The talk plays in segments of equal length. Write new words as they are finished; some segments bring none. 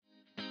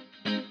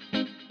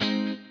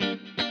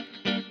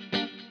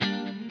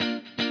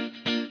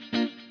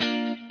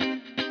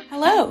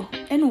Hello,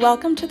 and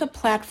welcome to the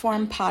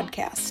Platform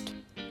Podcast,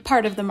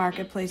 part of the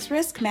Marketplace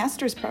Risk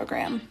Master's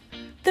Program.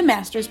 The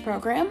Master's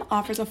Program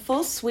offers a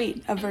full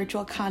suite of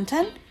virtual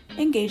content,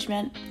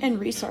 engagement, and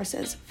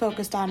resources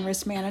focused on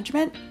risk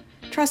management,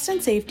 trust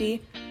and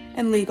safety,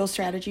 and legal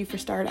strategy for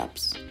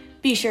startups.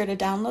 Be sure to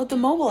download the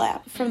mobile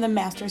app from the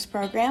Master's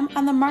Program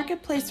on the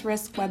Marketplace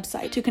Risk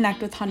website to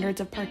connect with hundreds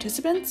of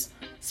participants,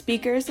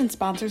 speakers, and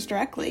sponsors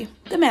directly.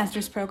 The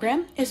Master's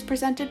Program is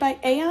presented by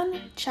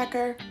Aon,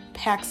 Checker,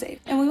 Paxsafe,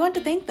 and we want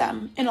to thank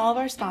them and all of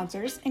our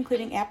sponsors,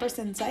 including Appriss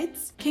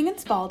Insights, King &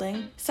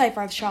 Spalding,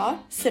 Seyfarth Shaw,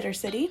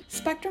 Sittercity,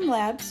 Spectrum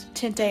Labs,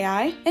 Tint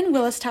AI, and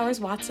Willis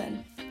Towers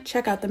Watson.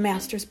 Check out the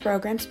Master's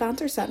Program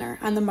Sponsor Center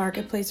on the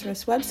Marketplace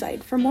Risk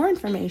website for more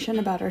information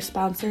about our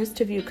sponsors,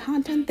 to view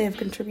content they have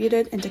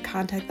contributed, and to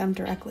contact them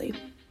directly.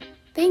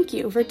 Thank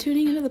you for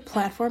tuning into the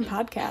Platform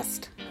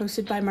Podcast,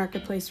 hosted by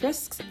Marketplace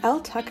Risk's Elle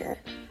Tucker,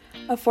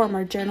 a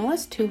former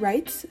journalist who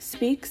writes,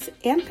 speaks,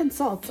 and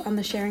consults on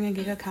the sharing and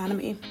gig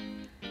economy.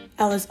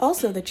 Elle is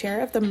also the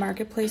chair of the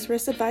Marketplace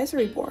Risk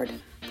Advisory Board.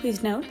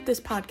 Please note, this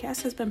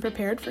podcast has been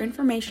prepared for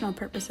informational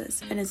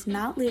purposes and is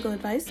not legal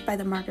advice by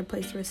the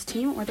Marketplace Risk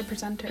team or the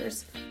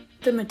presenters.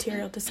 The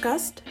material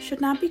discussed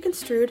should not be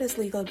construed as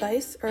legal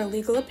advice or a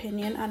legal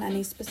opinion on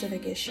any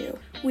specific issue.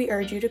 We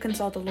urge you to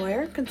consult a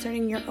lawyer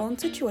concerning your own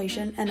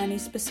situation and any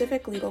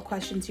specific legal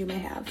questions you may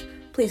have.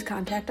 Please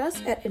contact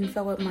us at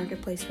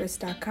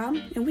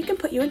info@marketplacerisk.com and we can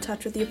put you in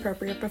touch with the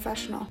appropriate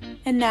professional.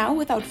 And now,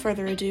 without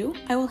further ado,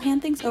 I will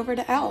hand things over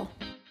to Elle.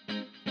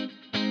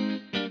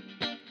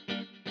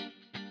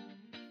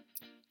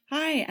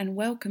 Hi, and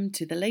welcome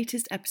to the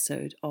latest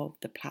episode of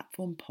the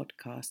Platform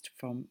Podcast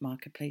from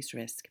Marketplace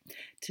Risk.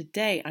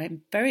 Today,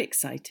 I'm very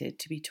excited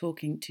to be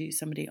talking to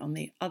somebody on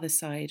the other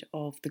side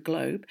of the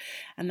globe,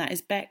 and that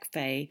is Beck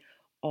Fay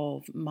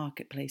of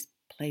Marketplace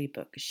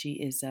Playbook. She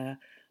is a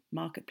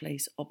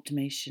marketplace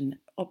optimization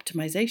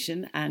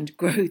and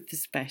growth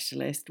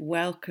specialist.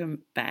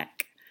 Welcome,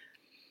 Beck.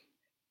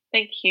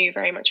 Thank you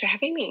very much for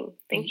having me.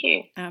 Thank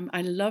you.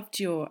 I loved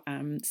your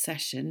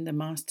session, the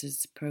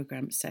Master's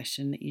Program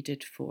session that you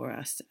did for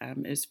us.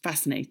 It was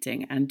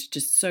fascinating and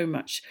just so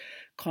much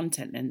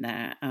content in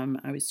there.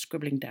 I was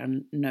scribbling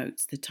down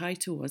notes. The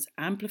title was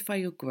Amplify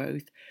Your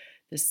Growth,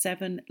 the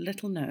 7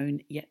 little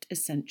known yet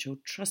essential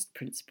trust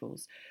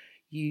principles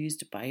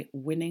used by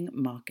winning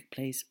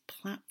marketplace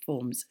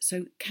platforms.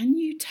 So can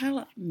you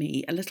tell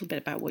me a little bit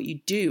about what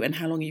you do and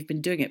how long you've been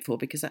doing it for?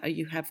 Because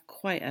you have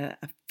quite a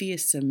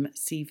fearsome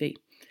CV.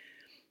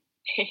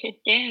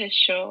 Yeah,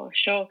 sure.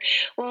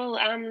 Well,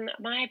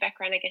 my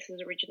background, I guess,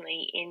 was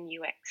originally in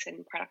UX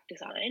and product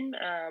design.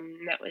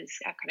 That was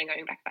kind of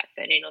going back about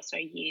 13 or so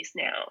years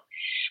now.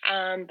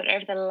 But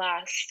over the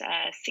last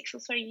 6 or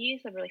so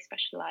years, I've really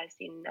specialised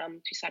in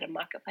two-sided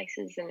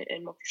marketplaces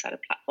and multi-sided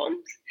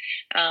platforms,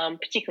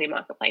 particularly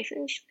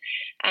marketplaces.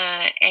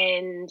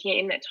 And yeah,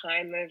 in that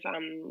time, I've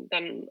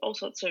done all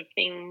sorts of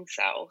things,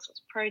 all sorts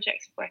of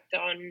projects I've worked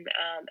on,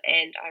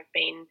 and I've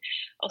been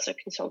also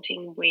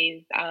consulting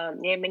with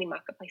many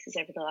marketplaces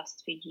over the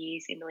last few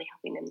years in really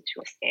helping them to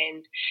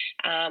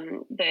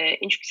understand the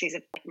intricacies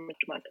of how to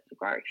optimize it for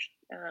growth.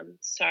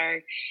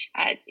 So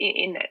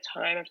in that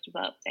time, I've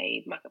developed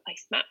a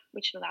marketplace map,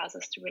 which allows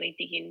us to really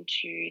dig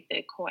into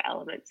the core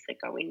elements that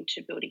go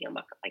into building a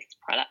marketplace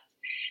product.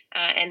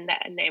 And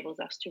that enables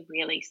us to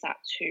really start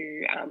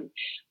to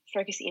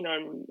focus in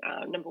on,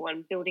 number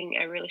one, building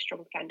a really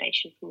strong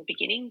foundation from the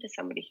beginning to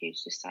somebody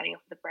who's just starting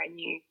off with a brand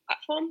new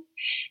platform.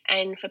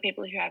 And for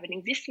people who have an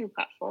existing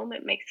platform,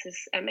 it makes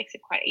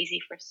it quite easy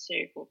for us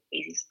to, well,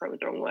 easy is probably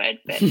the wrong word,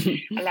 but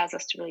allows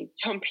us to really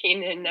jump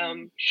in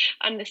and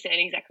understand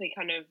exactly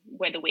kind of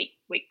where the weak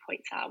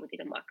points are within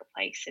a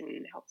marketplace,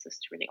 and helps us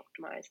to really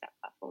optimize that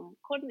platform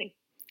accordingly.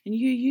 And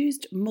you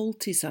used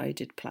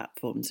multi-sided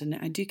platforms, and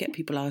I do get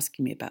people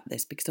asking me about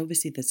this because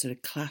obviously the sort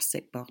of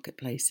classic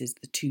marketplace is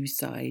the 2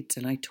 sides,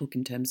 and I talk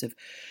in terms of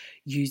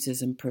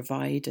users and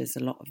providers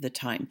a lot of the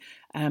time.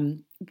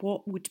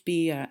 What would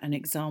be an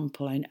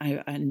example? I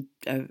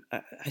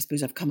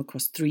suppose I've come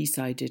across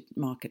 3-sided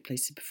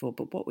marketplaces before,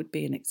 but what would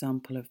be an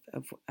example of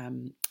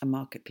a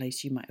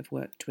marketplace you might have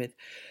worked with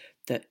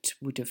that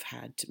would have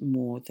had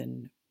more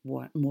than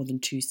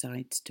 2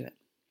 sides to it?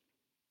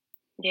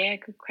 Yeah,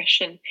 good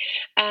question.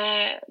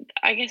 I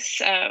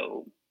guess,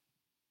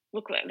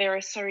 look, there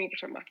are so many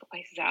different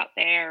marketplaces out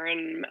there,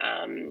 and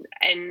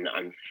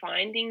I'm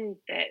finding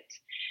that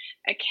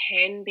it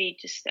can be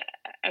just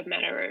a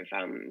matter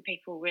of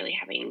people really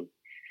having.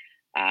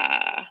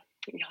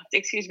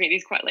 Excuse me, it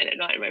is quite late at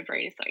night and my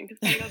brain is starting to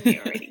fade on me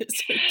already.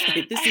 It's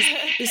okay.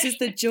 This is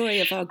the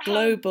joy of our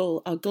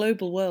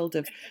global world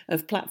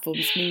of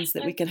platforms, means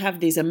that we can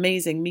have these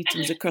amazing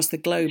meetings across the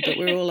globe, but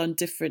we're all on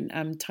different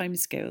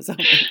timescales,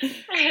 aren't we?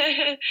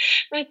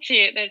 That's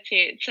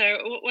it. So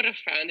what I've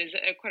found is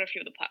that quite a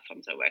few of the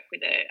platforms I work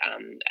with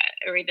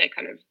are either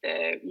kind of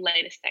the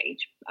later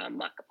stage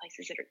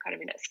marketplaces that are kind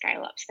of in that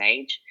scale up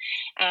stage,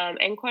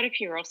 and quite a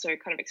few are also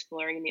kind of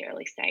exploring in the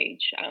early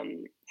stage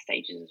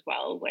stages as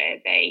well, where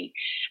they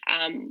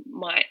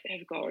might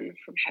have gone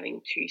from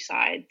having two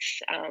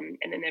sides,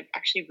 and then they've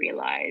actually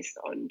realised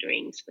on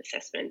doing some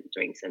assessment,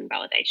 doing some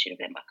validation of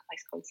their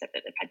marketplace concept,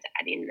 that they've had to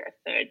add in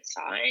a third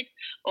side,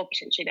 or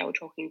potentially they were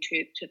talking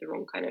to the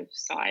wrong kind of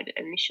side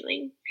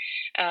initially.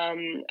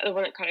 The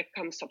one that kind of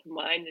comes top of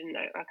mind, and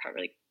I can't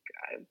really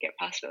get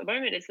past it at the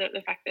moment, is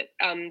the fact that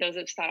there was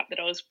a startup that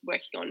I was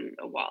working on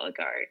a while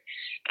ago,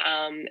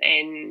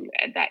 and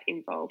that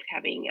involved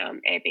having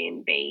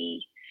Airbnb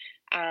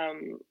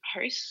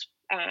hosts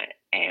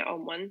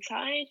on one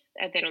side,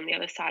 and then on the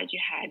other side you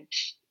had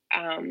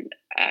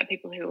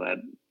people who were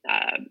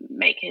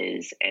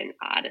makers and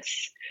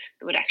artists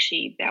that would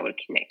actually be able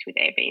to connect with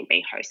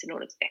Airbnb hosts in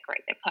order to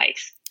decorate their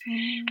place.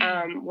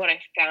 What I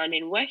found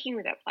in working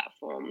with that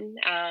platform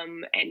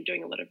and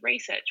doing a lot of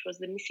research was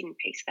the missing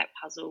piece of that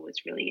puzzle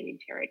was really an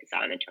interior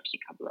designer to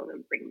actually come along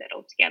and bring that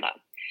all together.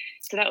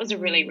 So that was a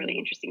really, really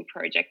interesting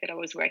project that I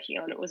was working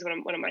on. It was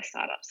one of my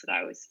startups that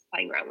I was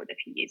playing around with a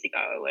few years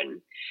ago,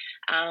 and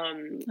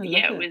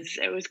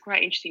it was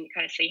quite interesting to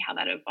kind of see how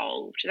that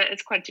evolved. And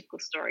that's quite a typical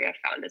story I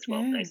found as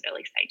well for those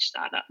early stage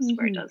startups,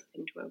 where it does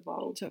tend to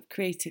evolve. Sort of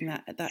creating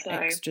that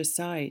extra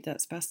side.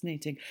 That's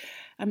fascinating.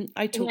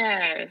 I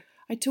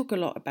talk a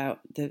lot about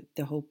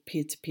the whole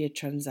peer-to-peer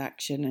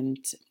transaction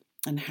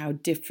and how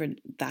different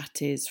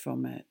that is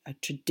from a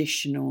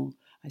traditional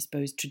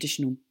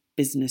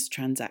business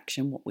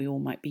transaction, what we all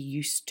might be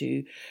used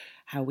to,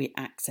 how we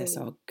access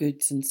our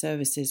goods and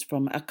services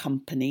from a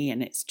company,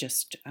 and it's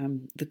just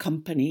the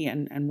company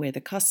and we're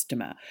the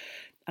customer.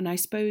 And I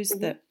suppose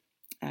that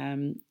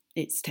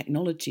it's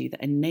technology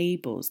that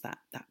enables that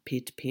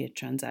peer-to-peer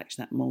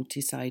transaction, that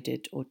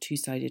multi-sided or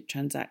two-sided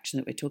transaction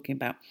that we're talking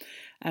about.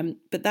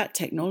 But that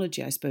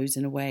technology, I suppose,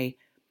 in a way,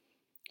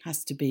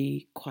 has to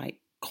be quite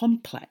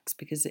complex,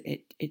 because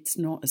it's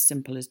not as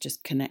simple as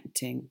just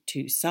connecting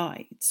two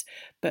sides.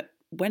 But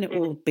when it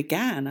all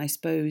began, I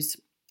suppose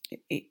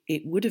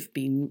it would have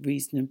been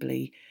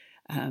reasonably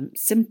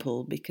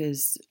simple,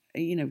 because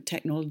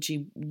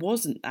technology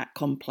wasn't that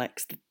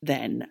complex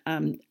then.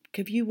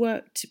 Have you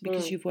worked,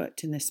 because you've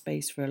worked in this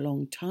space for a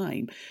long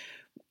time,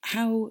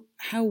 how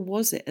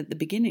was it at the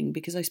beginning?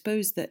 Because I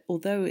suppose that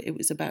although it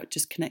was about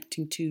just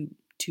connecting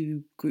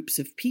two groups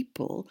of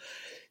people,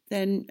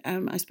 then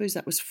I suppose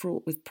that was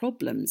fraught with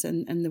problems,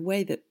 and the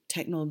way that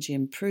technology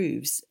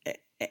improves,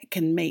 it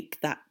can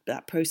make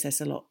that process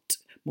a lot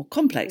more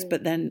complex,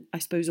 but then I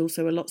suppose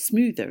also a lot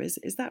smoother.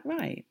 Is that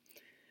right?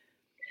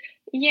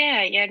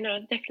 Yeah, no, I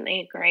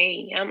definitely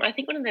agree. I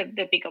think one of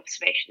the big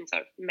observations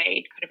I've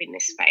made kind of in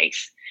this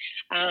space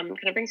kind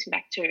of brings me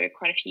back to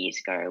quite a few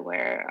years ago,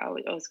 where I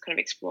was kind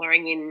of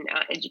exploring and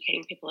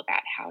educating people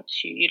about how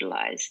to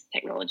utilize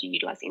technology,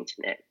 utilize the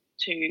internet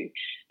to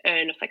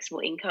earn a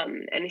flexible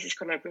income. And this is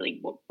kind of really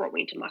what brought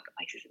me into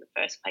marketplaces in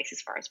the first place, as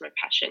far as my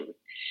passion.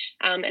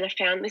 And I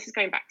found this is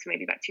going back to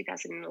maybe about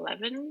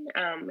 2011,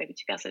 maybe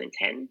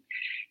 2010.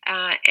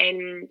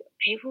 And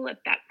people at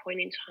that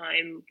point in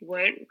time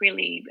weren't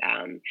really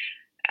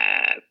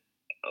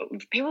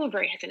people were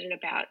very hesitant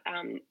about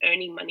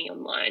earning money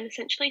online,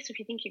 essentially. So if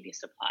you think of your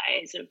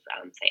suppliers of,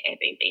 say,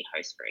 Airbnb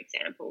hosts, for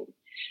example,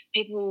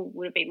 people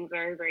would have been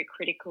very, very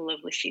critical of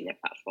listing their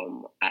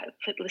platform,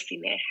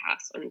 listing their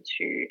house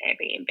onto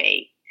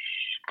Airbnb.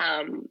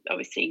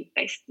 Obviously,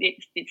 they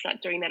did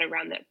start doing that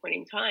around that point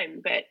in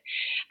time. But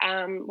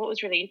what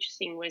was really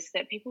interesting was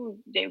that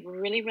they were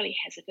really, really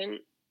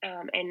hesitant.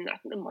 And I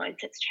think the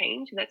mindset's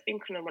changed, and that's been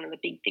kind of one of the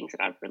big things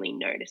that I've really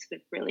noticed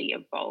that really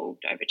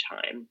evolved over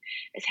time,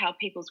 is how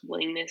people's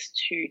willingness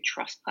to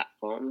trust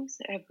platforms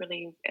have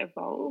really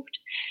evolved,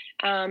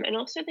 and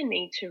also the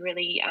need to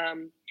really,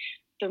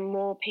 the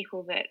more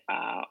people that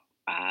are,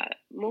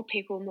 more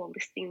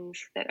listings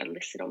that are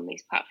listed on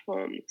these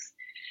platforms,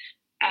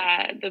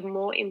 the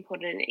more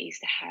important it is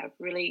to have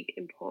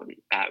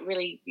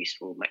really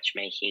useful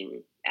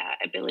matchmaking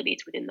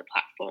abilities within the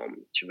platform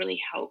to really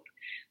help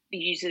the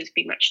users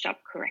be matched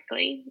up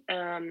correctly.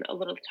 A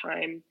lot of the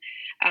time,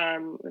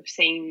 we've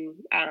seen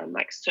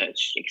like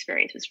search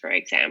experiences, for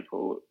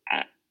example,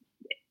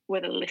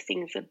 where the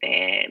listings are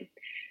there,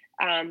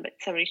 but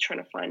somebody's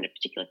trying to find a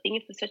particular thing.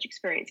 If the search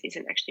experience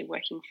isn't actually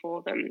working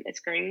for them, it's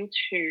going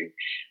to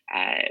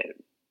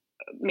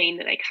mean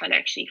that they can't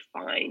actually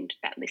find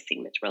that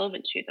listing that's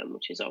relevant to them,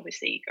 which is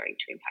obviously going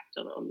to impact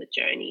on the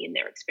journey and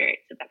their experience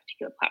of that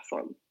particular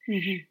platform.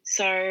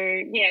 So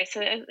I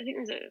think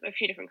there's a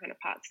few different kind of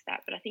parts to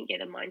that, but I think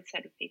the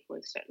mindset of people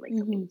is certainly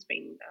something that's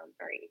been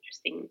very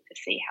interesting to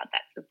see how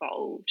that's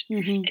evolved,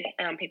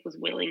 and people's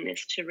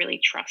willingness to really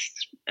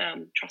trust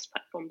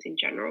platforms in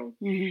general.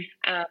 And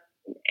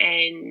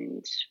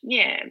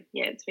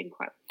it's been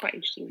quite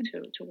interesting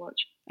to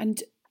watch.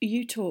 And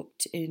you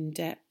talked in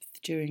depth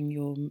during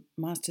your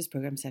master's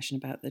program session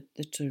about the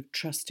sort of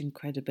trust and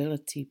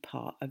credibility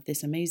part of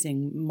this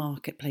amazing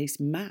marketplace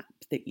map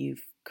that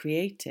you've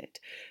created,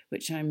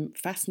 which I'm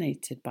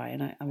fascinated by.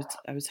 And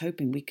I was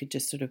hoping we could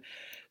just sort of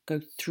go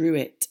through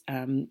it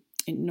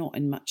not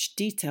in much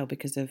detail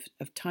because of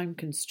time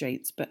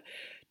constraints, but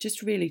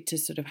just really to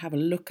sort of have a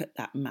look at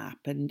that map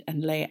and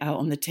lay it out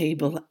on the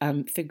table,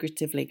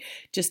 figuratively,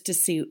 just to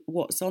see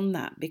what's on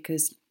that,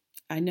 because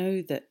I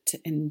know that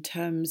in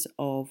terms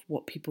of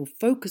what people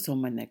focus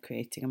on when they're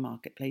creating a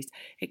marketplace,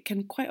 it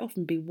can quite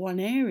often be one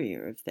area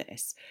of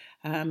this,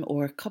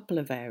 or a couple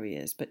of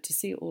areas, but to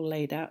see it all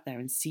laid out there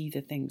and see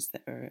the things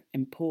that are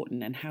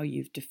important and how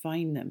you've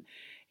defined them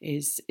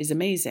is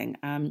amazing.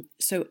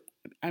 So,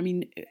 I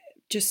mean,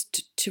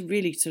 just to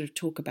really sort of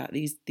talk about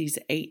these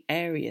 8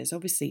 areas,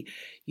 obviously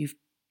you've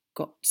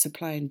got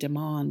supply and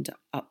demand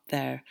up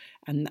there,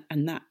 and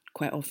that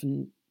quite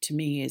often to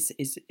me is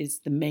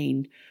the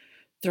main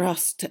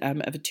thrust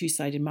of a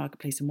two-sided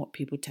marketplace and what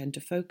people tend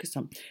to focus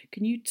on.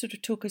 Can you sort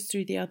of talk us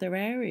through the other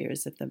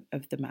areas of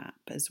the map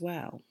as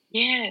well?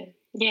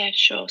 Yeah,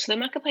 sure. So the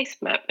marketplace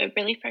map, it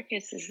really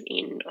focuses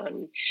in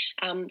on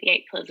the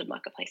 8 pillars of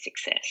marketplace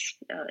success,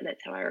 and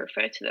that's how I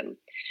refer to them.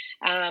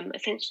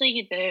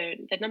 Essentially,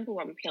 the number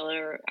one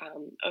pillar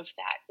of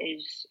that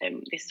is,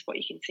 this is what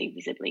you can see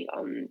visibly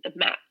on the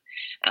map.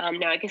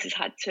 Now, I guess it's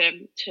hard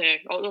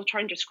I'll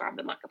try and describe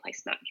the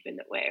marketplace map, given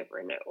that we're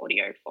in an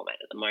audio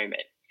format at the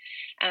moment.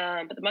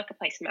 But the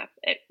marketplace map,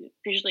 it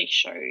visually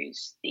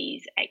shows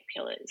these 8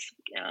 pillars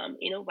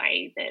in a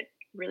way that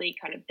really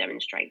kind of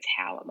demonstrates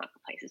how a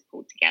marketplace is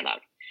pulled together.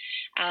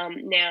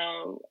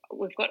 Now,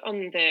 we've got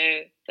on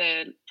the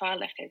far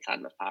left-hand side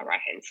and the far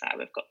right-hand side,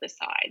 we've got the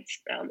sides.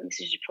 And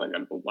this is your pillar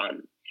number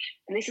 1.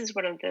 And this is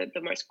one of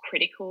the most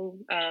critical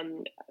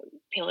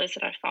pillars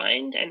that I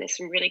find. And there's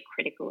some really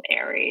critical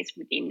areas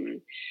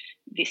within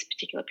this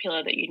particular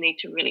pillar that you need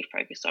to really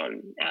focus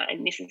on.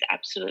 And this is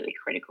absolutely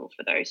critical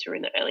for those who are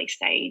in the early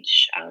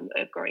stage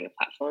of growing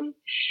a platform.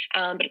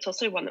 But it's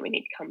also one that we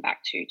need to come back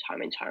to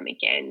time and time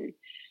again.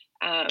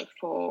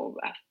 For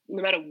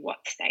no matter what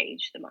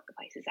stage the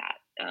marketplace is at,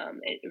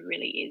 it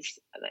really is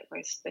like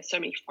there's so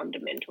many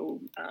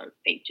fundamental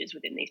features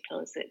within these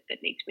pillars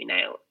that need to be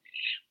nailed.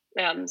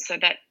 So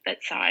that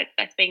side,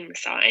 that's being the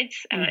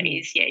sides,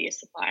 is your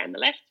supply on the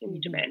left and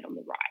your demand on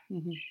the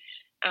right.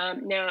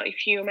 Now,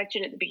 if you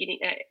imagine at the beginning,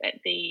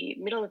 at the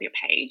middle of your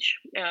page,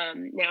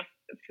 now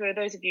for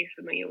those of you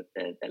familiar with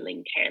the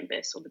Lean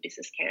Canvas or the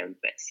business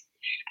canvas,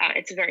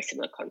 it's a very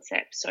similar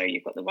concept. So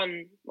you've got the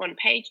one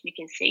page, and you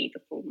can see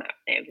the full map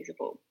there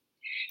visible.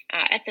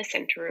 At the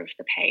center of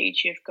the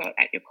page, you've got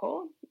at your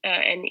core,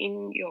 and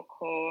in your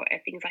core are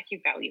things like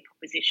your value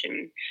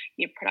proposition,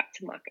 your product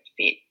to market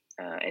fit,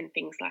 and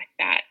things like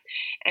that.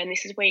 And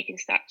this is where you can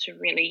start to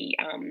really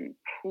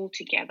pull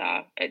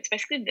together. It's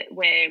basically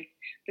where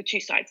the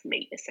two sides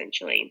meet,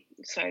 essentially.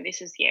 So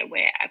this is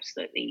where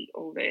absolutely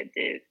all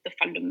the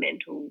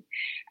fundamental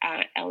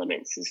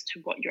elements as to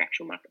what your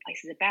actual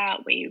marketplace is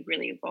about, where you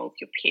really evolve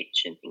your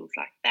pitch and things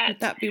like that. Would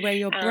that be where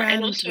your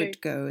brand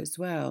would go as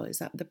well? Is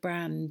that the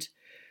brand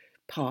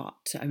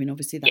part? I mean,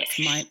 obviously that's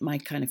my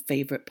kind of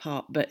favorite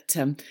part, but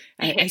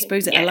I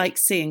suppose I like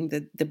seeing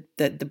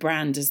the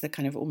brand as the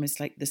kind of almost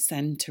like the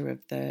center of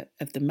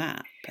the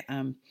map.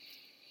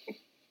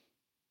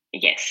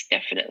 Yes,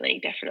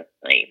 definitely.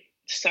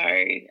 So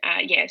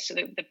so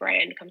the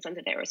brand comes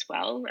under there as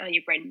well.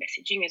 Your brand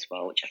messaging as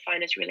well, which I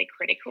find is really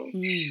critical.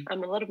 A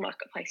lot of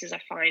marketplaces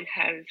I find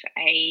have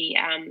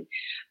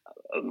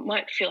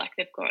might feel like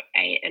they've got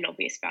an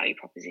obvious value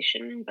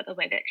proposition, but the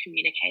way they're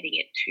communicating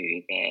it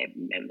to their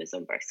members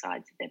on both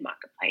sides of their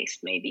marketplace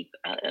may be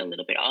a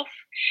little bit off,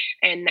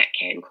 and that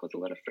can cause a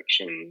lot of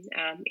friction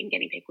in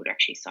getting people to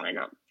actually sign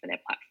up for their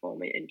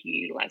platform and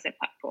utilize their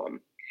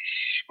platform.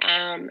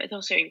 It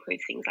also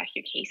includes things like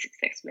your key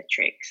success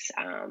metrics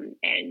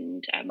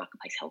and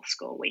marketplace health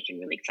score, where you can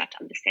really start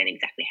to understand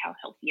exactly how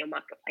healthy your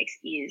marketplace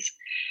is,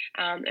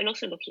 and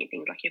also looking at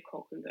things like your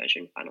core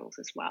conversion funnels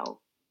as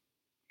well.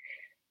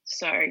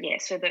 So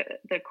so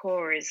the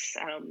core is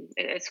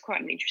it's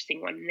quite an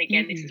interesting one. And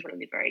again, this is one of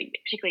the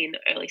particularly in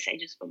the early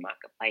stages of a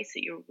marketplace,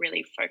 that you'll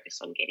really focus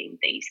on getting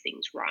these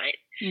things right.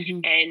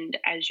 And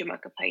as your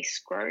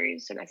marketplace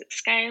grows and as it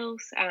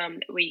scales,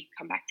 we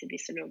come back to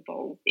this and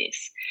evolve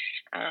this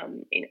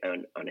on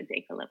a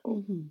deeper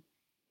level.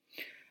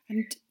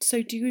 And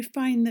so, do you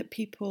find that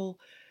people,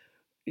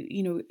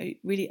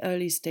 really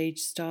early stage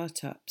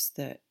startups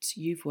that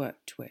you've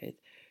worked with,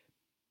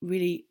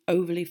 really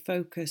overly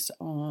focus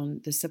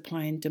on the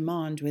supply and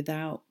demand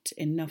without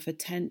enough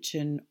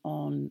attention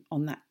on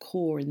that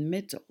core in the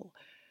middle?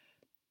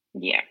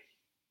 Yeah,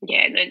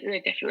 no,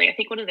 definitely. I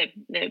think one of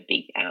the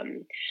big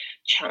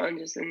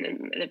challenges and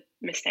the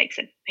mistakes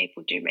that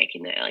people do make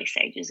in the early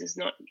stages is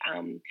not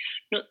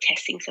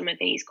testing some of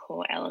these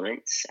core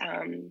elements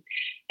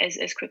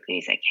as quickly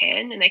as they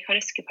can, and they kind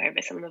of skip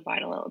over some of the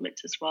vital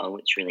elements as well,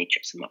 which really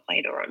trips them up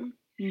later on.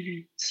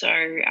 Mm-hmm. So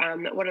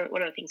one of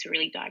the things we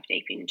really dive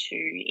deep into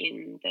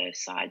in the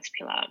sides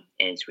pillar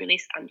is really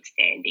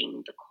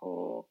understanding the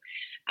core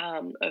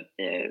of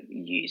the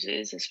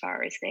users as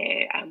far as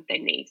their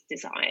needs,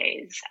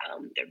 desires,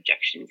 their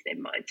objections, their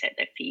mindset,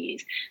 their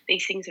fears.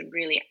 These things are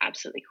really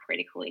absolutely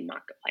critical in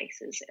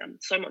marketplaces,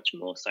 so much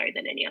more so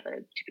than any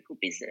other typical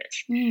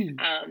business,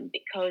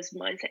 because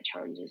mindset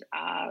challenges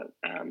are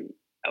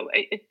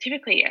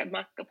typically a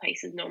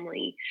marketplace is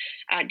normally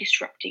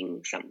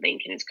disrupting something,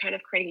 and it's kind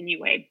of creating a new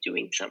way of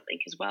doing something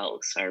as well.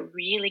 So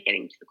really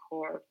getting to the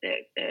core of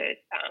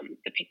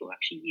the people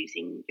actually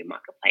using your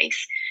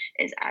marketplace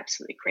is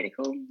absolutely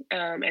critical.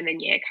 And then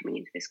coming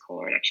into this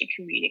core and actually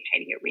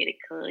communicating it really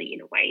clearly in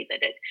a way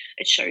that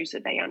it shows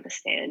that they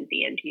understand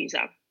the end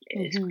user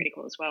is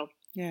critical as well.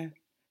 Yeah,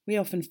 we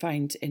often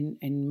find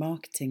in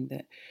marketing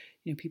that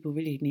people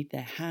really need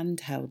their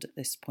hand held at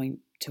this point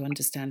to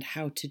understand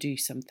how to do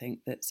something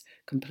that's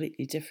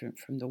completely different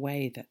from the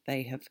way that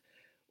they have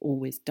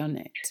always done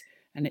it.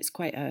 And it's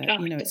quite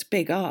it's a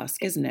big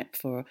ask, isn't it,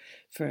 for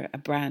a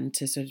brand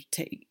to sort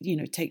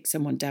of take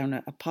someone down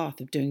a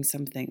path of doing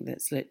something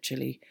that's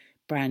literally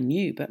brand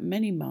new. But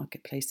many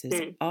marketplaces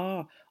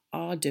are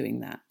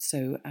doing that.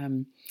 So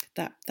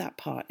that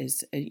part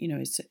is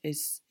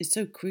is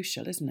so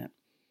crucial, isn't it?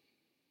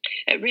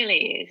 It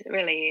really is. It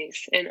really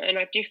is. And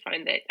I do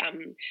find that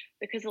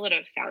because a lot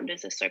of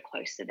founders are so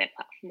close to their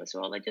platform as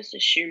well, they just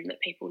assume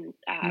that people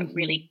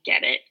really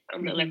get it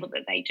on the level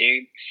that they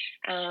do.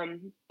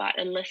 But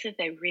unless if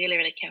they're really,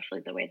 really careful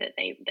in the way that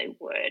they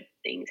word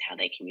things, how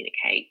they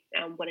communicate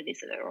what it is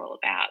that they're all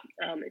about,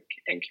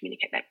 and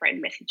communicate that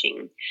brand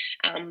messaging,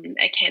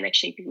 it can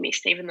actually be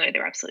missed, even though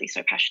they're absolutely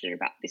so passionate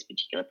about this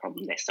particular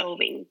problem they're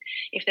solving.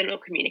 If they're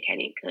not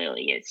communicating it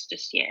clearly, it's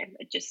just,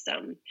 it just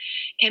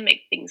can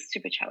make things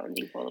super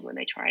challenging for them when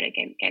they try to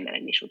gain that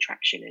initial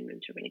traction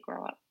and to really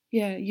grow up.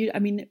 Yeah,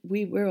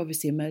 we're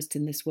obviously immersed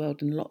in this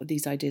world, and a lot of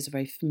these ideas are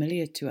very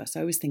familiar to us.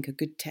 I always think a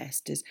good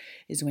test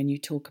is when you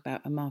talk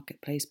about a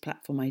marketplace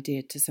platform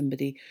idea to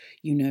somebody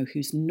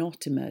who's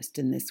not immersed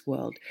in this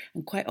world,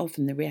 and quite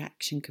often the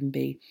reaction can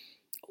be,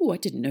 "Oh, I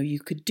didn't know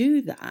you could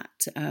do that."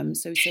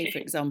 So say, for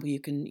example, you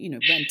can,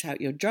 rent out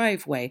your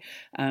driveway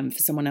for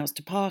someone else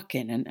to park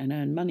in and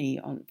earn money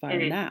via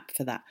an app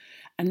for that.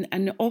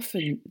 And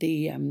often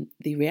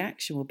the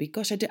reaction will be,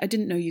 "Gosh, I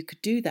didn't know you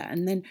could do that."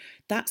 And then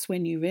that's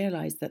when you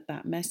realise that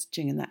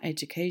messaging and that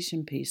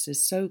education piece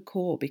is so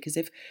core, because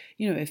if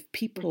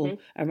people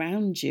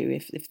around you,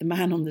 if the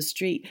man on the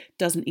street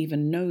doesn't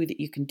even know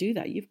that you can do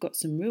that, you've got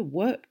some real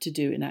work to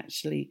do in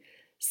actually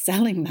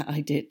selling that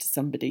idea to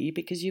somebody,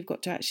 because you've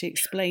got to actually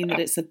explain that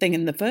it's a thing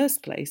in the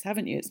first place,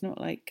 haven't you? It's not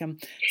like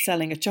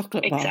selling a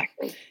chocolate bar.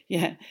 Exactly.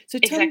 Yeah. So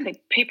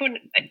exactly. People.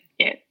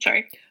 Yeah.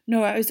 Sorry.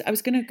 No, I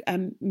was going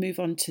to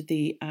move on to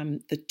the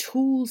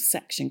tools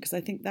section, because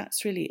I think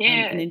that's really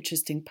an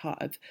interesting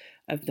part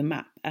of the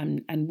map,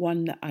 and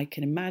one that I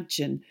can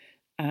imagine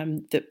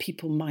that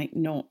people might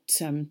not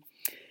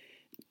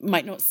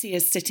see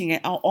as sitting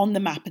on the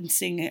map and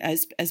seeing it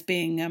as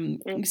being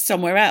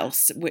somewhere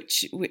else,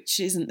 which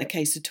isn't the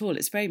case at all.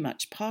 It's very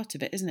much part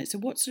of it, isn't it? So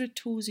what sort of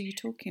tools are you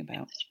talking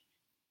about?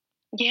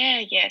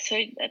 Yeah. So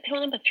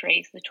pillar number 3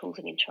 is the tools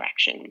and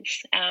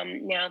interactions.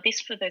 Now,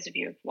 this, for those of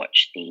you who've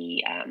watched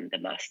the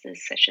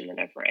Masters session that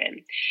I've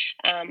ran,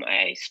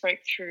 I spoke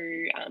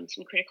through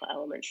some critical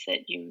elements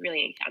that you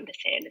really need to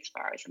understand as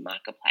far as a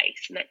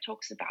marketplace, and that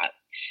talks about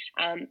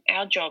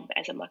our job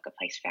as a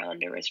marketplace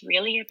founder is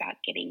really about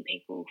getting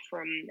people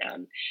from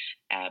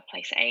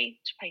place A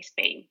to place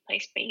B.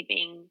 Place B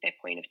being their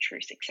point of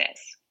true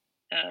success.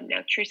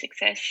 Now, true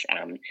success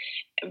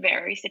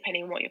varies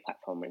depending on what your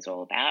platform is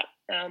all about.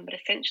 But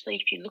essentially,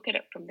 if you look at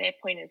it from their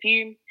point of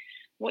view,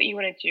 what you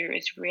want to do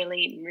is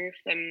really move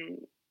them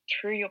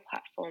through your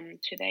platform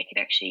so they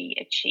can actually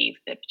achieve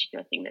the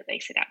particular thing that they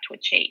set out to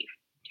achieve.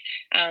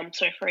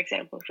 So, for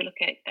example, if we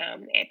look at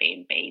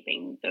Airbnb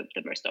being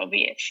the most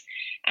obvious,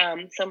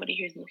 somebody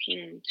who's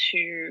looking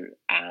to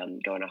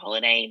go on a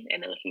holiday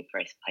and they're looking for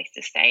a place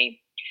to stay,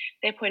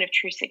 their point of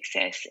true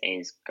success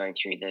is going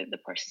through the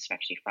process of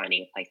actually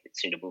finding a place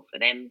that's suitable for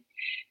them,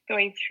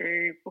 going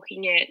through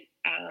booking it,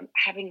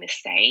 having the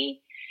stay,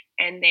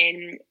 and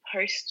then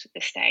post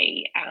the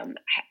stay,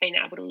 being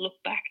able to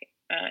look back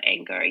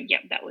and go,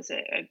 yep, that was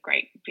a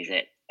great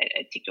visit.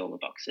 It ticked all the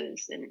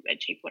boxes and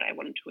achieved what I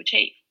wanted to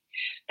achieve.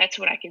 That's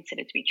what I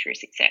consider to be true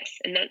success.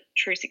 And that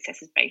true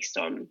success is based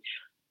on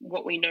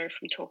what we know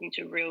from talking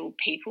to real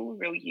people,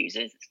 real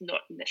users. It's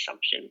not an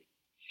assumption.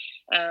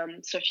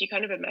 So if you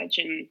kind of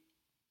imagine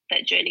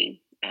that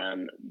journey,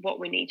 what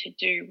we need to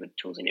do with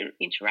tools and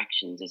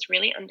interactions is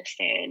really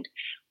understand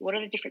what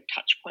are the different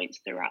touch points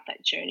throughout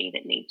that journey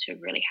that need to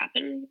really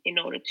happen in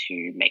order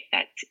to make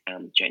that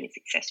journey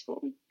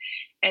successful.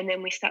 And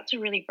then we start to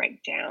really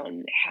break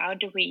down how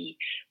do we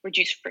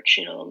reduce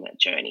friction along that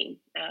journey.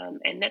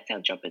 And that's our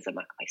job as a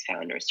marketplace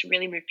founder, is to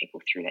really move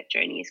people through that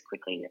journey as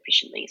quickly and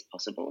efficiently as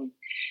possible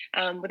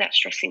without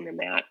stressing them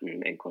out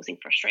and causing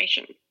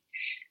frustration.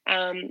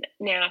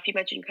 Now, if you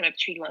imagine kind of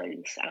two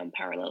lines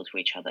parallel to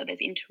each other, there's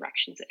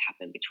interactions that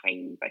happen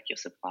between both your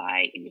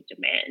supply and your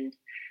demand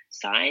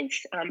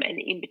sides, and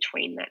in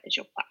between that is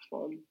your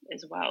platform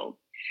as well.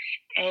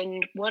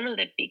 And one of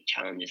the big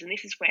challenges, and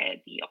this is where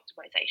the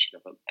optimization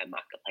of a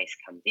marketplace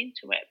comes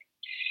into it,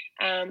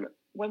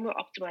 when we're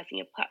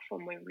optimizing a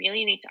platform, we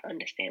really need to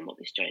understand what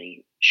this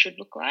journey should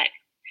look like.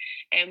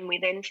 And we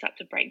then start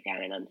to break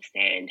down and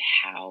understand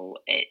how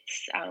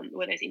it's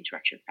where those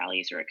interaction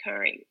failures are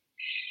occurring.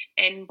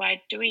 And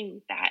by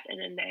doing that, it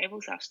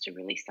enables us to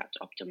really start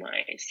to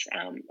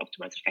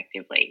optimize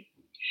effectively.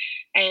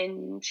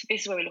 And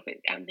this is where we look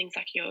at things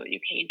like your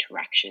key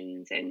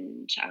interactions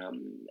and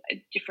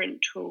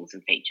different tools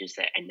and features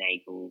that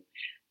enable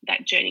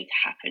that journey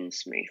to happen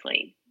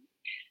smoothly.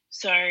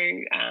 So,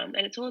 and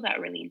it's all about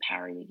really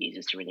empowering the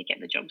users to really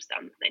get the jobs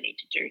done that they need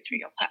to do through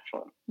your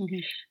platform. Mm-hmm.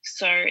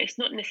 So it's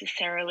not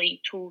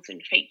necessarily tools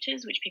and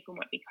features, which people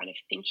might be kind of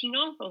thinking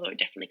of, although it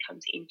definitely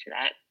comes into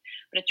that.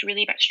 But it's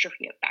really about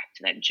stripping it back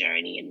to that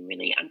journey and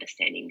really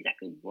understanding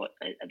exactly what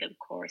are the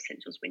core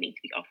essentials we need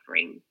to be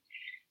offering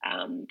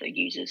the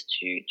users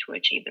to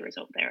achieve the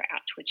result they're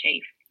out to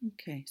achieve.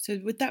 Okay, so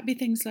would that be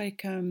things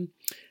like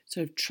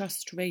sort of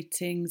trust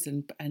ratings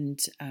and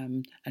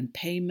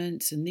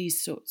payments and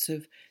these sorts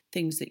of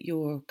things that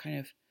you're kind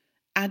of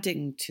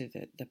adding to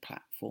the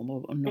platform,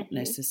 or not Mm-hmm.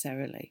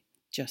 necessarily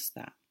just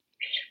that?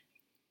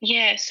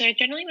 Yeah, so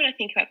generally when I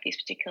think about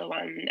this particular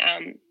one,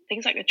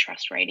 things like the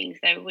trust ratings,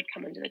 they would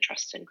come under the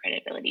trust and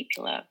credibility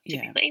pillar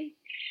typically.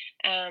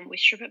 We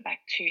strip it back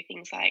to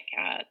things like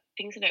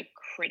things that are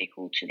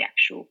critical to the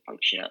actual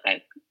function,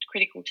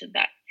 critical to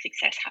that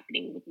success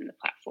happening within the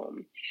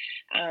platform.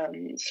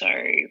 So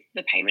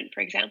the payment,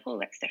 for example,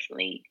 that's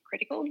definitely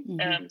critical.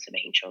 Mm-hmm. So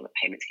making sure that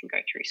payments can go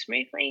through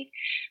smoothly.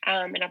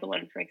 Another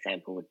one, for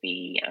example, would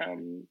be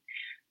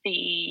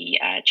the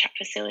chat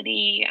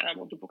facility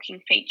or the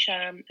booking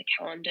feature, the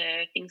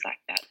calendar, things like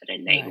that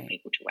enable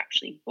people to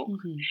actually book,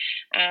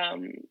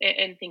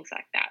 and things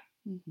like that.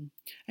 Mm-hmm.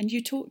 And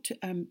you talked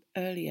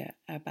earlier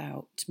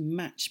about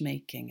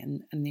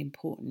matchmaking and the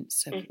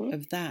importance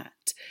of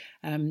that.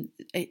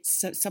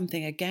 It's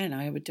something, again,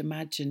 I would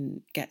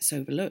imagine gets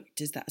overlooked,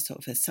 is that sort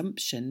of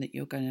assumption that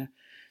you're going to,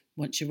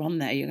 once you're on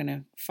there, you're going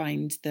to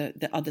find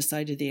the other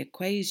side of the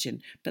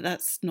equation. But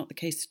that's not the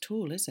case at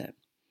all, is it?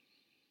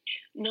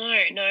 No.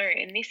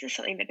 And this is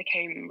something that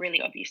became really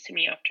obvious to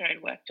me after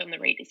I'd worked on the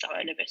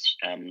redesign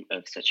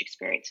of search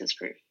experiences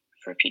for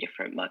a few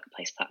different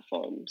marketplace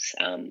platforms.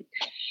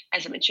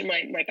 As I mentioned,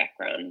 my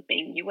background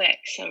being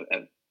UX, so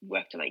I've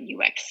worked on a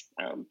UX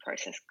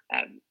process,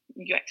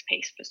 UX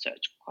piece for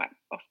search quite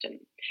often.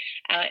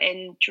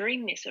 And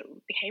during this, it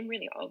became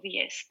really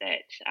obvious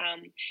that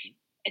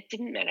it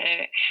didn't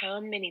matter how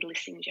many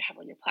listings you have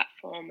on your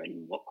platform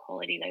and what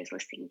quality those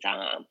listings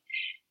are.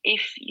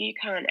 If you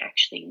can't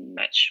actually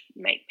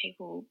make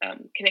people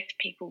connect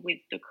people with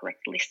the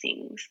correct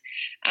listings,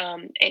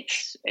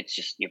 it's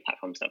just your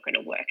platform's not going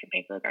to work, and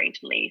people are going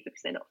to leave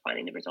because they're not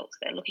finding the results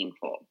they're looking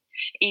for.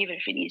 Even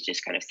if it is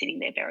just kind of sitting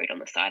there buried on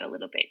the side a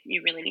little bit,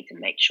 you really need to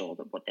make sure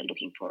that what they're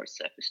looking for is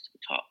surfaced to the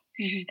top,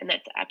 and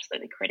that's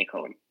absolutely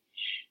critical.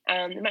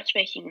 The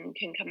matchmaking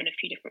can come in a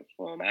few different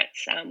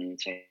formats.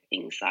 So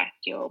things like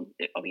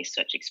the obvious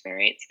search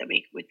experience that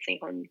we would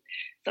see on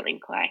something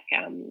like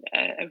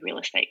a real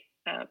estate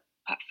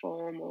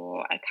platform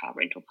or a car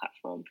rental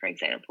platform, for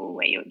example,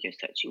 where you're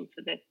searching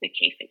for the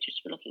key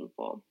features you're looking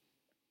for.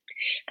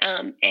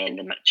 And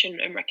the match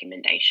and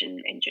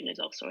recommendation engine is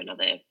also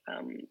another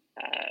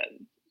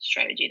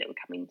strategy that would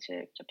come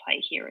into play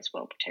here as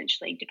well,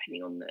 potentially,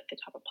 depending on the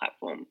type of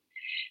platform.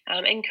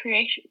 And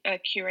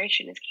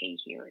curation is key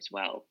here as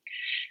well.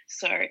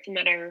 So it's a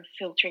matter of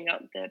filtering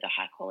out the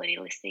high quality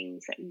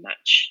listings that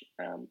match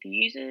the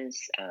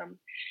users'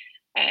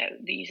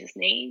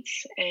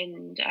 needs,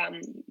 and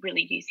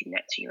really using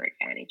that to your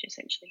advantage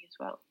essentially as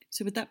well.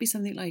 So would that be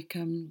something like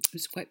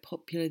it's quite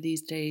popular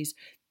these days,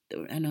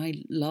 and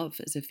I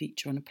love as a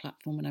feature on a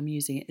platform when I'm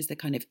using it, is the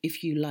kind of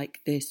if you like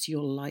this,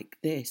 you'll like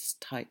this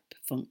type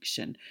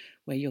function,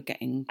 where you're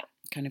getting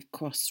kind of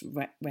cross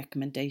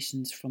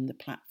recommendations from the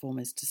platform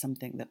as to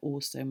something that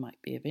also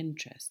might be of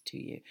interest to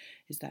you.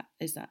 Is that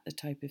the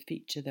type of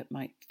feature that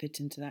might fit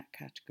into that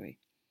category?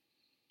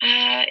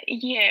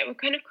 Yeah, we'll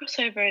kind of cross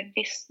over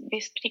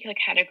this particular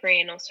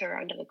category and also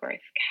under the growth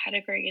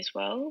category as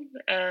well.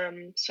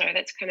 So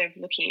that's kind of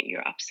looking at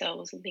your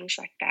upsells and things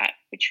like that,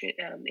 which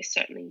is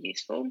certainly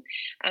useful.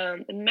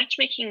 The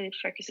matchmaking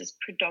focuses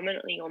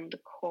predominantly on the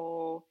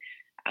core.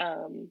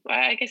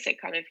 I guess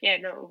it kind of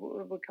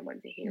would come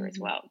under here as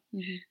well.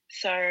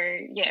 So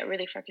yeah, it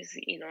really focuses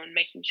in on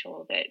making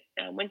sure that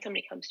when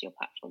somebody comes to your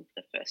platform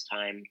for the first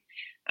time,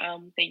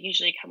 they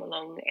usually come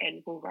along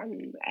and will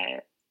run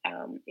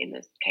in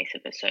the case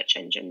of a search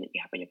engine that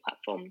you have on your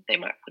platform, they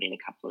might put in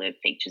a couple of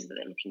features that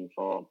they're looking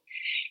for,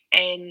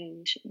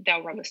 and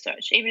they'll run the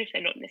search. Even if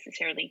they're not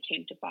necessarily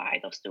keen to buy,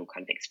 they'll still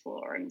kind of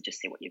explore and just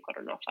see what you've got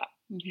on offer.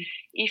 Mm-hmm.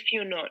 If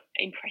you're not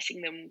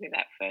impressing them with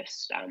that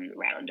first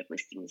round of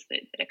listings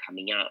that are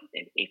coming up,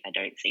 if they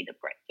don't see the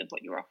breadth of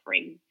what you're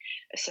offering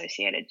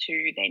associated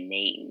to their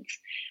needs,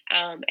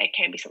 it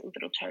can be something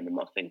that'll turn them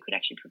off and could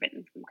actually prevent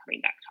them from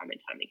coming back time and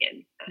time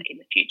again in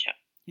the future.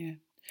 Yeah.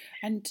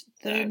 And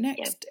the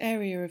next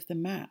area of the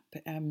map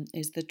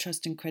is the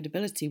trust and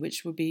credibility,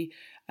 which will be,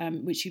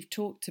 which you've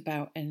talked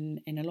about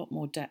in a lot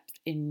more depth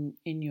in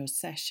your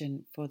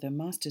session for the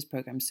master's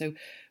program. So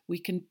we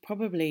can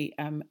probably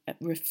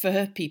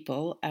refer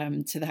people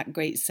to that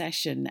great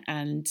session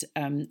and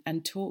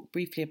talk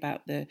briefly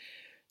about the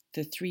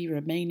three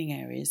remaining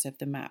areas of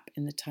the map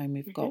in the time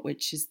we've got,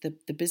 which is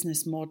the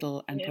business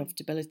model and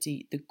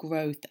profitability, the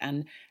growth,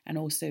 and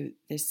also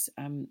this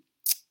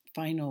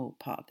final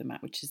part of the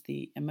map, which is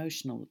the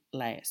emotional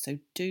layer. So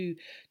do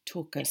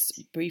talk us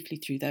briefly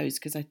through those,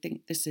 because I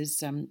think this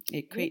is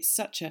it creates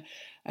such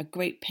a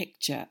great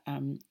picture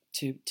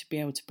to be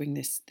able to bring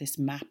this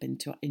map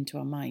into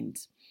our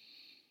minds.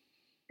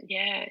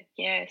 Yeah.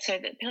 So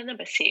the pillar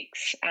number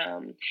 6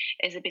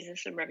 is the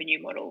business and revenue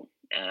model.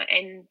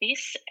 And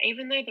this,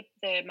 even though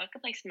the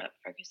marketplace map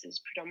focuses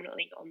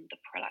predominantly on the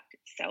product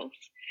itself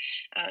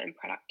and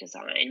product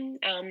design,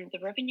 the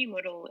revenue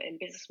model and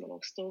business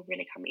model still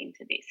really come into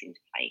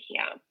play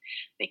here,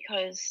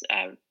 because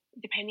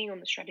depending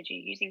on the strategy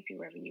you're using for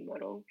your revenue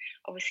model,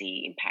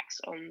 obviously impacts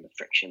on the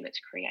friction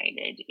that's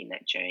created in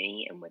that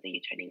journey and whether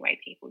you're turning away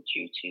people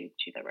due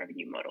to the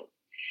revenue model.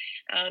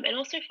 And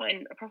also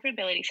find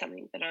profitability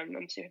something that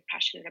I'm super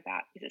passionate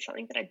about, because it's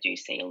something that I do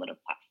see a lot of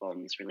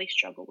platforms really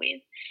struggle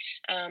with,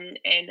 and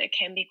it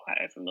can be quite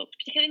overlooked,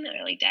 particularly in the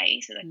early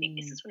days. And I think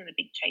this is one of the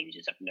big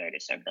changes I've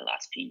noticed over the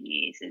last few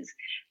years, is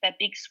that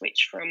big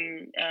switch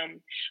from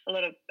a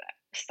lot of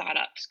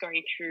startups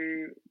going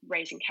through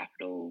raising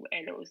capital,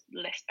 and it was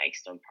less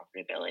based on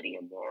profitability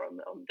and more on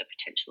the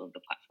potential of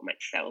the platform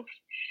itself,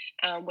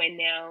 where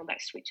now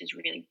that switch is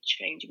really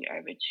changing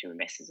over to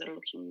investors that are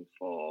looking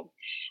for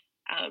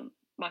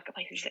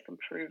marketplaces that can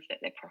prove that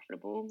they're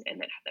profitable and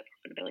that have that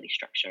profitability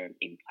structure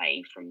in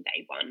play from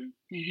day one.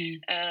 Do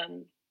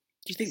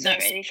you think so?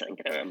 It is something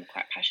that I'm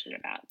quite passionate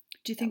about.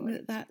 Do you think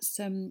that that's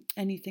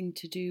anything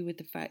to do with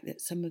the fact that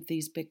some of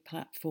these big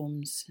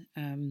platforms,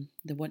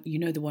 the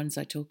ones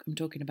I'm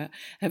talking about,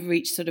 have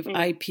reached sort of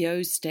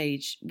IPO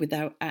stage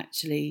without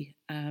actually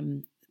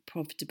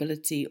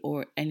profitability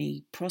or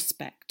any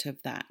prospect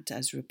of that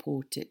as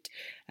reported,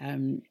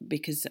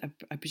 because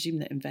I presume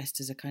that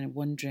investors are kind of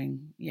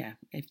wondering,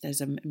 if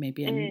there's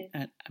maybe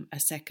a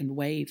second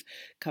wave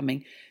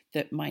coming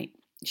that might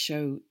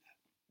show,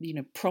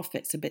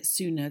 profits a bit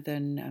sooner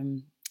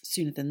than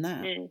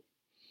that.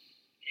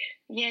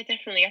 Yeah,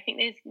 definitely. I think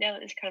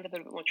there's kind of a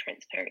little bit more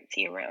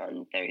transparency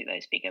around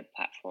those bigger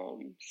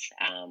platforms,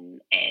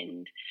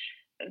 and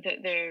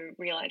the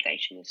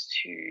realization as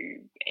to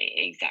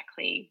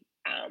exactly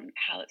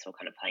how it's all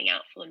kind of playing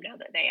out for them now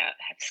that they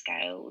have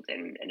scaled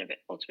and have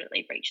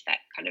ultimately reached that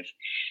kind of,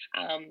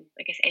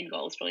 I guess end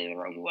goal is probably the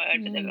wrong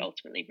word, but they've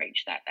ultimately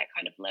reached that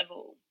kind of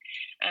level.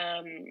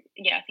 I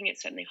think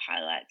it certainly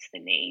highlights the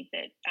need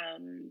that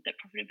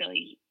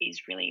profitability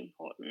is really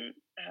important,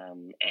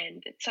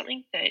 and it's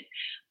something that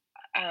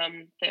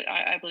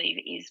I believe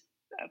is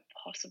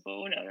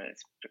possible. No,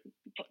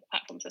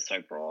 platforms are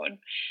so broad,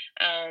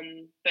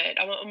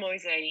 but I'm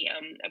always a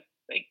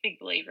big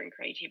believer in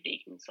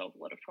creativity can solve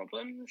a lot of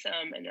problems,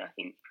 and I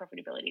think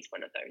profitability is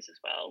one of those as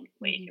well,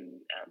 where you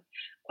can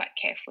quite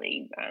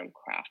carefully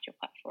craft your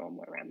platform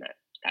around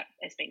that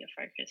as being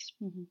a focus.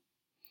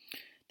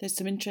 There's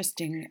some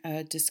interesting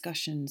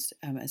discussions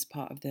as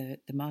part of the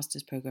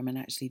master's program, and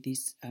actually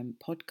these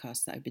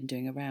podcasts that I've been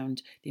doing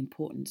around the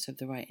importance of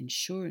the right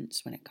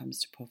insurance when it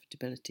comes to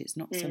profitability. It's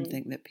not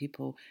something that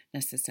people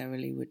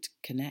necessarily would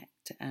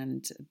connect,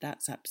 and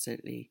that's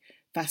absolutely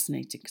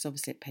fascinating, because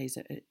obviously it plays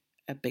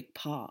a big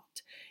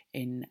part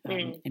in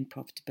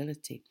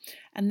profitability.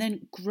 And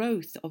then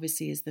growth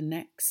obviously is the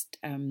next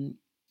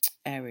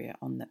area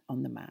on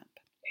the map.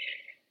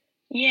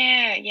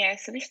 Yeah.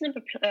 So this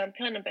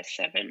pillar number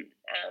 7.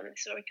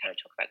 This is where we kind of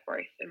talk about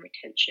growth and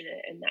retention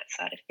and that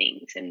side of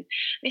things. And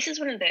this is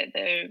one of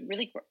the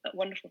really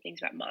wonderful things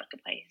about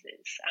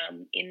marketplaces,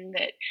 in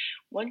that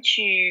once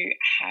you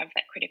have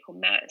that critical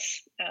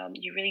mass,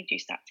 you really do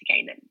start to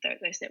gain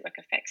those network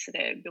effects that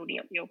are building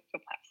up your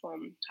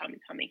platform time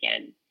and time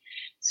again.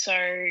 So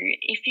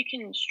if you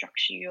can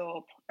structure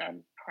your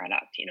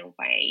product in a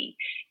way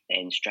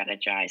and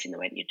strategize in the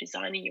way that you're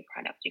designing your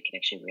product, you can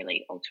actually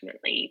really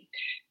ultimately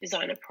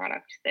design a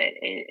product that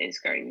is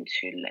going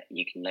to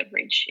you can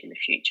leverage in the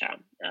future,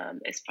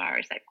 as far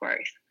as that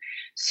growth.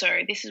 So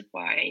this is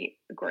why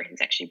the growth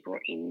is actually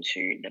brought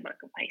into the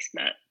marketplace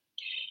map.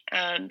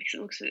 Because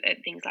it looks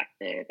at things like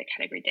the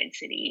category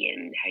density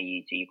and how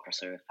you do your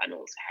crossover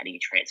funnels. How do you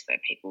transfer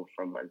people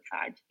from one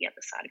side to the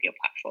other side of your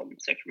platform?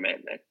 So from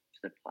a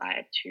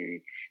supplier to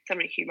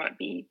somebody who might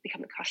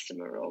become a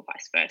customer or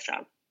vice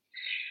versa.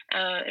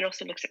 And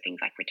also looks at things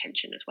like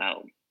retention as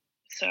well.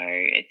 So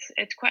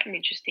it's quite an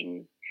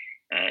interesting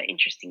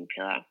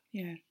pillar.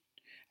 Yeah.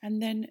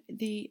 And then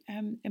the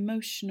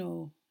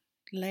emotional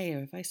layer,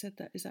 if I said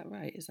that, is that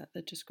right? Is that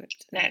the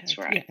description? That's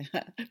right.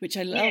 Yeah. Which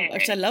I love. Yeah,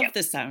 Which I love yep.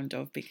 the sound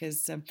of,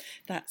 because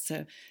that's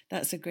a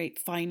great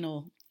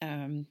final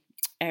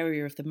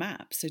area of the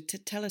map. So to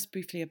tell us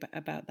briefly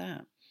about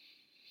that.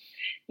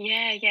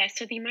 Yeah.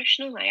 So the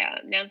emotional layer.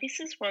 Now, this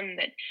is one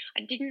that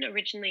I didn't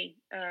originally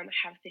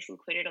have this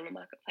included on the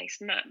marketplace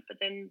map, but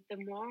then the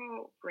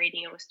more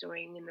reading I was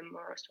doing and the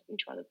more I was talking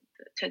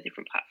to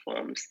different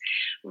platforms,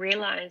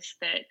 realized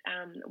that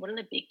one of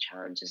the big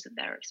challenges that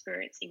they're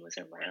experiencing was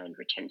around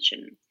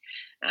retention,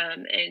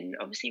 and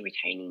obviously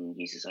retaining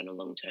users on a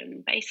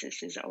long-term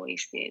basis is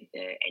always the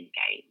end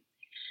game.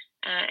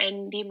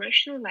 And the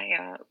emotional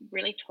layer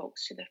really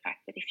talks to the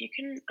fact that if you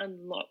can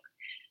unlock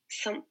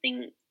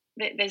something,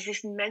 there's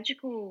this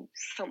magical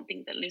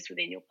something that lives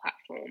within your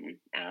platform,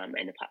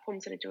 and the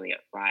platforms that are doing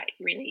it right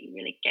really,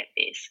 really get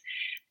this.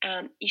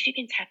 If you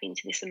can tap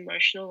into this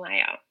emotional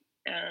layer,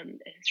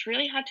 it's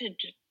really hard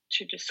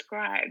to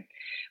describe,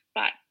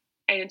 but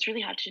and it's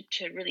really hard to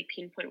really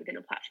pinpoint within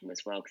a platform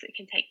as well, because it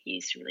can take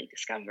years to really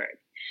discover it.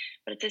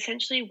 But it's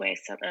essentially where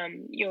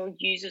your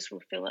users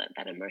will feel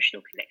that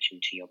emotional connection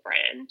to your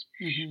brand,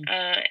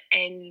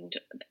 and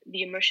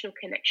the emotional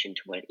connection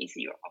to what it is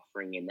that you're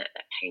offering and that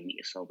pain that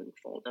you're solving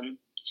for them.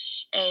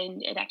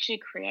 And it actually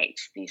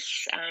creates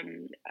this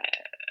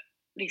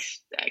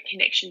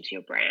connection to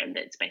your brand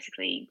that's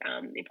basically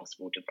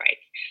impossible to break.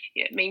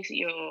 It means that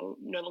you're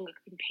no longer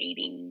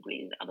competing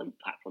with other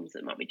platforms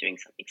that might be doing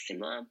something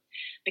similar,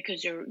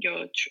 because you're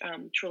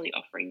truly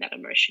offering that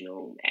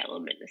emotional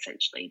element,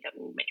 essentially, that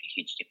will make a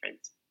huge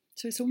difference.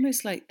 So it's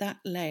almost like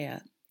that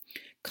layer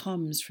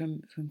comes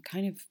from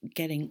kind of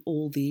getting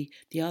all the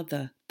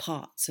other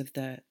parts of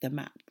the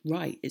map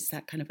right. It's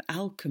that kind of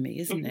alchemy,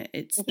 isn't it?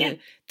 It's the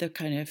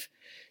kind of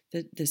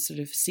the sort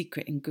of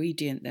secret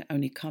ingredient that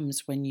only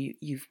comes when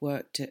you've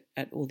worked at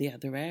all the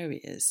other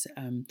areas,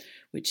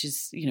 which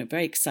is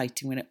very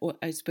exciting.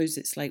 I suppose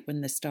it's like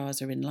when the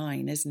stars are in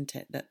line, isn't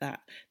it?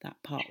 That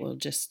part will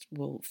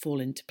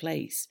fall into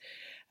place.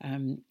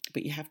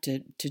 But you have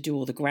to do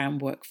all the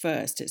groundwork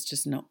first. It's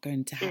just not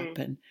going to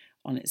happen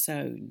on its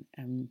own.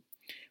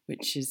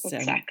 Which is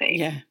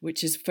exactly.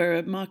 Which is for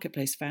a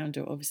marketplace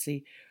founder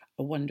obviously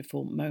a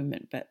wonderful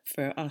moment, but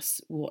for us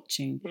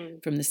watching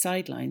from the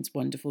sidelines,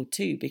 wonderful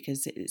too,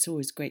 because it's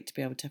always great to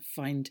be able to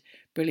find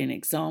brilliant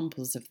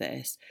examples of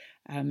this,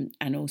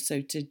 and also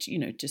to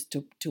just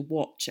to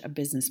watch a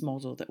business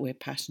model that we're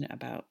passionate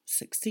about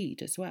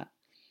succeed as well.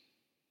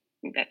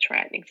 That's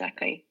right,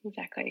 exactly.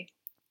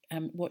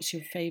 What's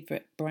your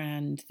favourite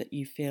brand that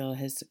you feel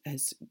has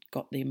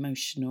got the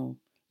emotional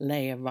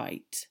layer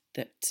right?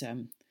 That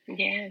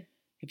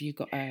have you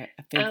got a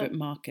favourite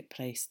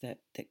marketplace that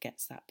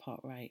gets that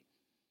part right?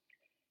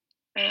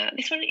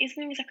 This one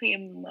isn't exactly a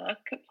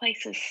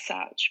marketplace as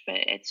such, but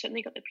it's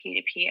certainly got the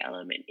peer-to-peer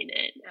element in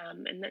it,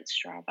 and that's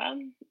Strava.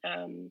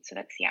 So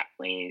that's the app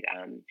where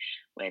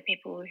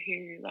people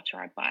who love to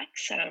ride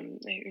bikes,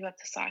 who love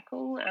to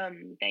cycle,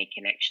 they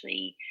can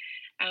actually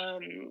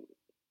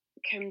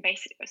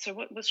So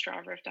what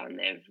Strava have done,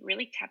 they've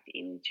really tapped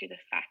into the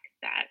fact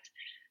that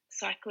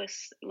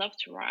cyclists love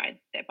to ride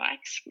their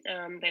bikes.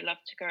 They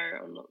love to go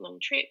on long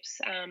trips.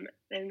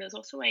 Then there's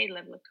also a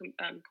level of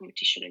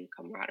competition and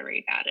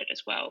camaraderie about it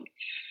as well.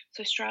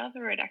 So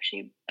Strava had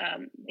actually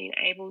been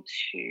able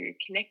to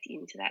connect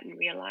into that and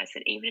realize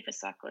that even if a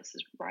cyclist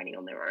is riding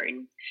on their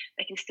own,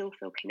 they can still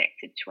feel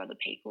connected to other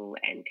people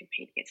and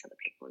compete against other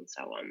people and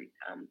so on,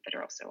 that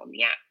are also on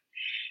the app.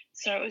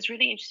 So it was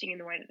really interesting in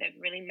the way that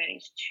they've really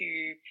managed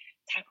to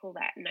tackle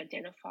that and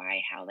identify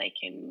how they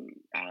can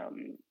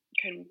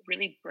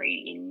really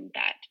breed in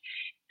that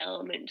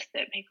element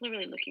that people are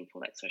really looking for,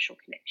 that social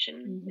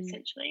connection,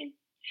 essentially.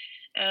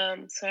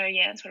 So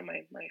that's one of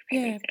my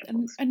favorite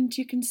examples. And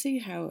you can see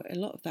how a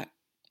lot of that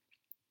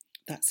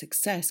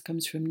success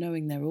comes from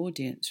knowing their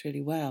audience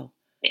really well.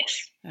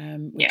 Yes.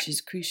 Which is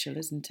crucial,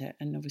 isn't it?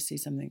 And obviously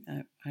something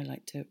I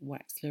like to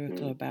wax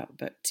lyrical about.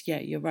 But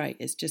you're right.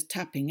 It's just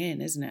tapping in,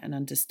 isn't it, and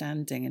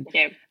understanding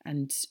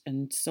and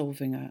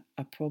solving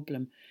a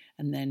problem,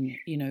 and then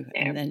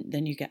and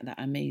then you get that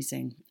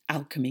amazing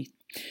alchemy.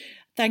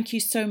 Thank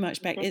you so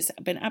much, Beck. It's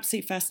been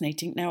absolutely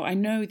fascinating. Now I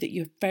know that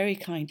you've very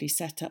kindly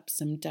set up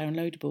some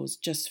downloadables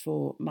just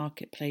for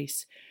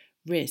Marketplace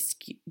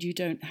Risk. You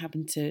don't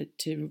happen to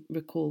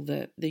recall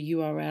the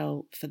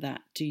URL for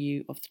that, do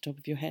you, off the top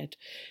of your head,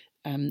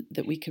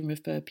 that we can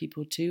refer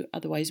people to?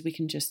 Otherwise, we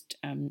can just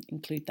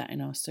include that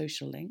in our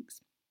social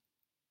links.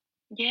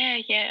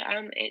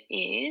 It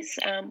is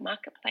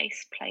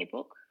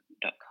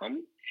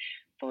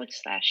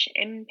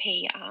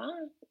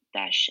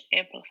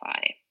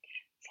marketplaceplaybook.com/MPR-amplify.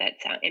 So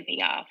that's our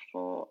MPR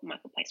for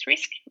Marketplace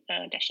Risk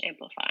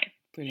 -Amplify.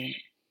 Brilliant.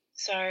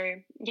 So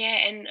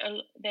and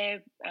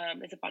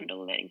there's a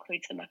bundle that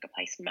includes the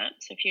marketplace map.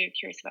 So if you're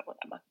curious about what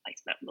that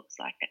marketplace map looks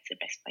like, that's the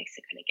best place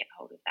to kind of get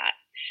hold of that.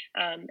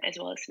 as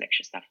well as some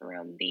extra stuff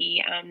around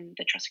the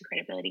trust and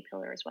credibility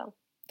pillar as well.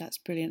 That's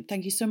brilliant.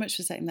 Thank you so much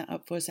for setting that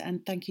up for us,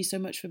 and thank you so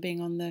much for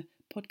being on the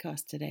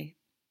podcast today.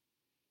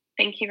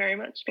 Thank you very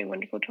much. It's been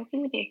wonderful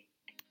talking with you.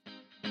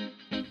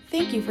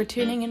 Thank you for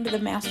tuning into the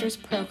Masters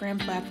Program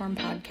Platform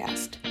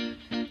Podcast.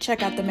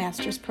 Check out the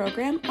Masters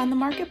Program on the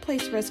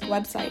Marketplace Risk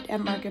website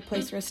at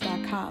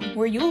marketplacerisk.com,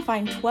 where you will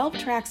find 12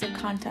 tracks of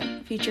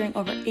content featuring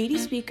over 80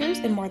 speakers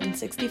and more than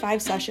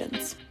 65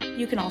 sessions.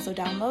 You can also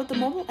download the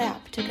mobile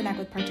app to connect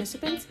with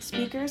participants,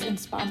 speakers, and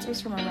sponsors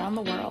from around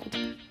the world.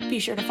 Be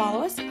sure to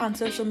follow us on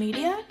social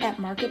media at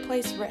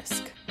Marketplace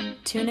Risk.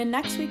 Tune in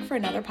next week for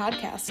another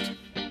podcast.